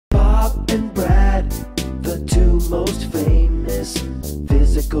and Brad, the two most famous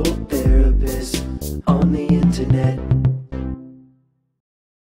physical therapists on the internet.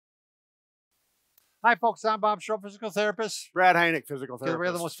 Hi, folks. I'm Bob Schroep, physical therapist. Brad Heineck, physical therapist.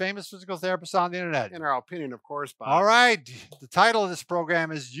 We're the most famous physical therapists on the internet. In our opinion, of course, Bob. All right. The title of this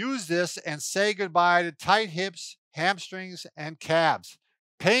program is Use This and Say Goodbye to Tight Hips, Hamstrings, and Calves.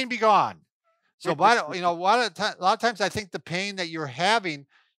 Pain be gone. So, a lot of times I think the pain that you're having,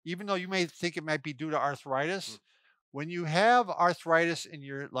 even though you may think it might be due to arthritis, when you have arthritis in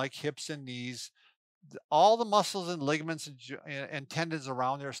your hips and knees, all the muscles and ligaments and tendons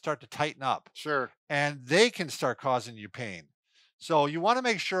around there start to tighten up. Sure. And they can start causing you pain. So you want to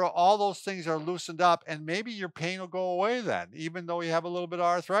make sure all those things are loosened up, and maybe your pain will go away then, even though you have a little bit of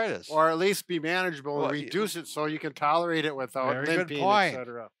arthritis. Or at least be manageable and reduce it so you can tolerate it without limping,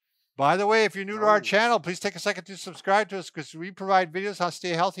 etc. By the way, if you're new to our channel, please take a second to subscribe to us, because we provide videos how to stay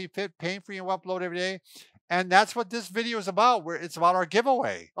healthy, fit, pain-free, and upload every day. And that's what this video is about. It's about our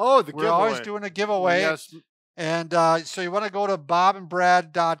giveaway. Oh, the giveaway. We're always doing a giveaway. Yes. And so you want to go to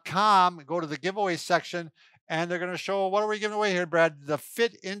bobandbrad.com, go to the giveaway section, and they're going to show, what are we giving away here, Brad? The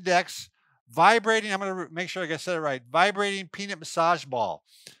FITINDEX vibrating, I'm going to make sure I said it right, vibrating peanut massage ball.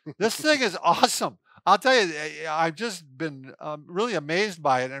 This thing is awesome. I'll tell you, I've just been really amazed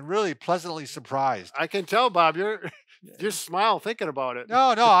by it and really pleasantly surprised. I can tell, Bob, you're just smile thinking about it.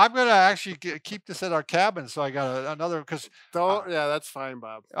 No, I'm going to actually keep this at our cabin, so I got another, because... yeah, that's fine,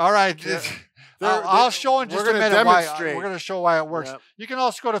 Bob. All right. I'll show in just a minute why. We're going to show why it works. Yep. You can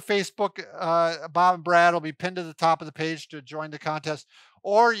also go to Facebook. Bob and Brad will be pinned to the top of the page to join the contest.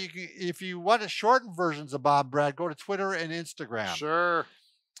 Or you can, if you want to shorten versions of Bob and Brad, go to Twitter and Instagram. Sure.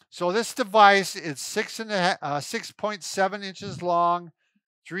 So this device is 6.7 inches long,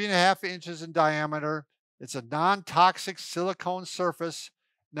 3.5 inches in diameter. It's a non-toxic silicone surface.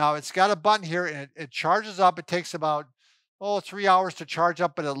 Now it's got a button here, and it charges up. It takes about 3 hours to charge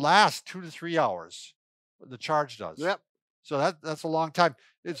up, but it lasts 2 to 3 hours. The charge does. Yep. So that's a long time.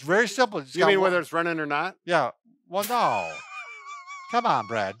 It's very simple. You mean whether it's running or not? Yeah. Well, no. Come on,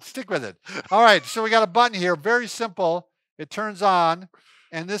 Brad. Stick with it. All right. So we got a button here. Very simple. It turns on,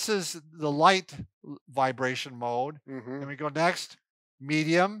 and this is the light vibration mode. And we go next,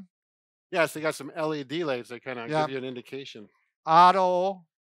 medium. Yes, they got some LED lights that kind of give you an indication. Auto.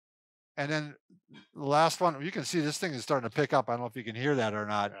 And then the last one, you can see this thing is starting to pick up. I don't know if you can hear that or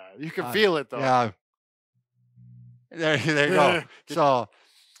not. You can feel it, though. Yeah. There you go. So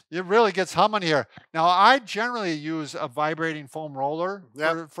it really gets humming here. Now, I generally use a vibrating foam roller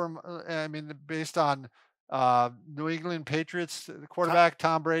based on New England Patriots quarterback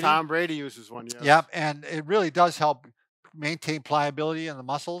Tom Brady. Tom Brady uses one, yes. Yep, and it really does help maintain pliability in the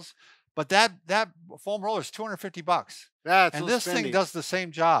muscles. But that foam roller is $250. And this thing does the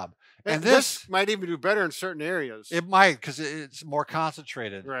same job. And this might even do better in certain areas. It might, because it's more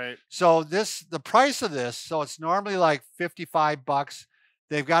concentrated. Right. So the price of this, so it's normally like $55.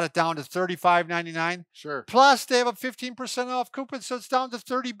 They've got it down to $35.99. Sure. Plus, they have a 15% off coupon, so it's down to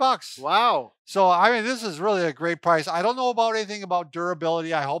 $30. Wow. So, I mean, this is really a great price. I don't know about anything about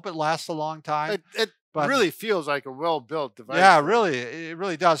durability. I hope it lasts a long time. It really feels like a well-built device. Yeah, really. It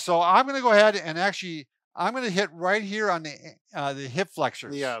really does. So, I'm going to go ahead and actually, I'm going to hit right here on the hip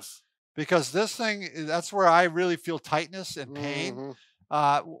flexors. Yes. Because this thing, that's where I really feel tightness and pain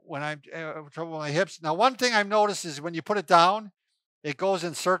when I'm trouble with my hips. Now, one thing I've noticed is when you put it down, it goes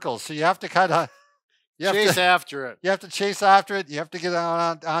in circles. So you have to kind of chase after it. You have to chase after it. You have to get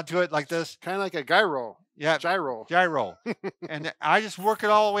onto it like this. Kind of like a gyro. Yeah. Gyro. And I just work it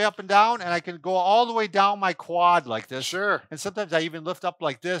all the way up and down, and I can go all the way down my quad like this. Sure. And sometimes I even lift up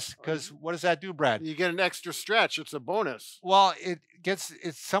like this, because what does that do, Brad? You get an extra stretch. It's a bonus. Well, it's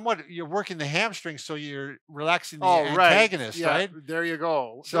somewhat, you're working the hamstrings, so you're relaxing the antagonist, right? There you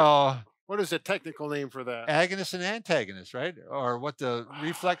go. So what is the technical name for that? Agonist and antagonist, right? Or what the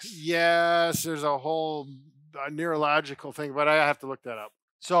reflex? Yes, there's a whole neurological thing, but I have to look that up.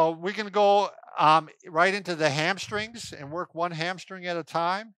 So we can go right into the hamstrings and work one hamstring at a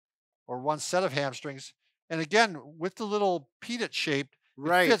time, or one set of hamstrings. And again, with the little peanut shape,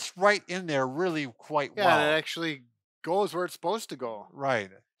 it fits right in there really quite well. Yeah, it actually goes where it's supposed to go. Right.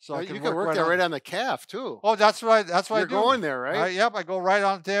 So you can work that right on the calf too. Oh, that's right. That's what you're going there, right? Yep, I go right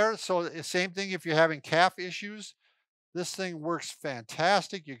on there. So same thing if you're having calf issues. This thing works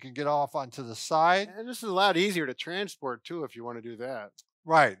fantastic. You can get off onto the side. And this is a lot easier to transport too if you want to do that.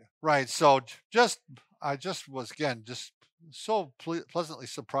 Right. So I just was, again, just so pleasantly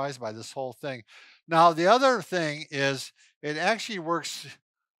surprised by this whole thing. Now, the other thing is it actually works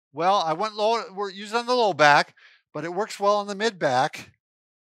well. I went low, we're using on the low back, but it works well on the mid back.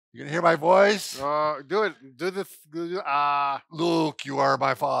 You can hear my voice? Do it. Do the Luke, you are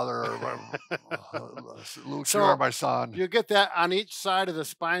my father. Luke, So, you are my son. You get that on each side of the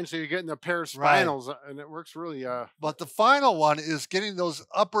spine, so you're getting the paraspinals, and it works really. But the final one is getting those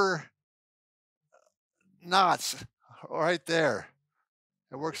upper knots right there.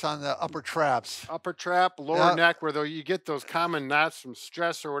 It works on the upper traps. Upper trap, lower neck, where you get those common knots from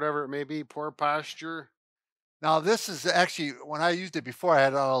stress or whatever it may be, poor posture. Now this is actually, when I used it before, I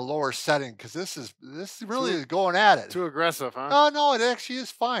had it on a lower setting because this really is going at it. Too aggressive, huh? Oh no, it actually is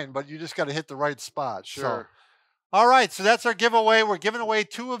fine, but you just got to hit the right spot. Sure. So, all right, so that's our giveaway. We're giving away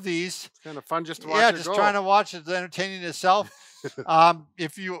 2 of these. It's kind of fun just to watch. Yeah, just trying to watch it, entertaining itself.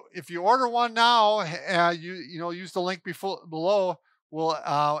 If you order one now, use the link below.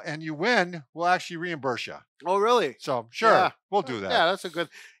 And you win, we'll actually reimburse you. Oh, really? So sure, we'll do that. Yeah, that's a good.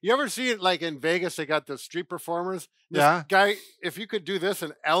 You ever see it like in Vegas? They got the street performers. This guy, if you could do this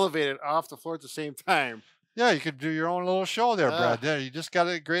and elevate it off the floor at the same time. Yeah, you could do your own little show there, Brad. There, you just got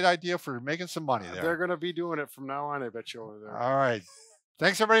a great idea for making some money there. They're going to be doing it from now on, I bet you, over there. All right.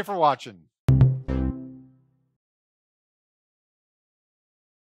 Thanks, everybody, for watching.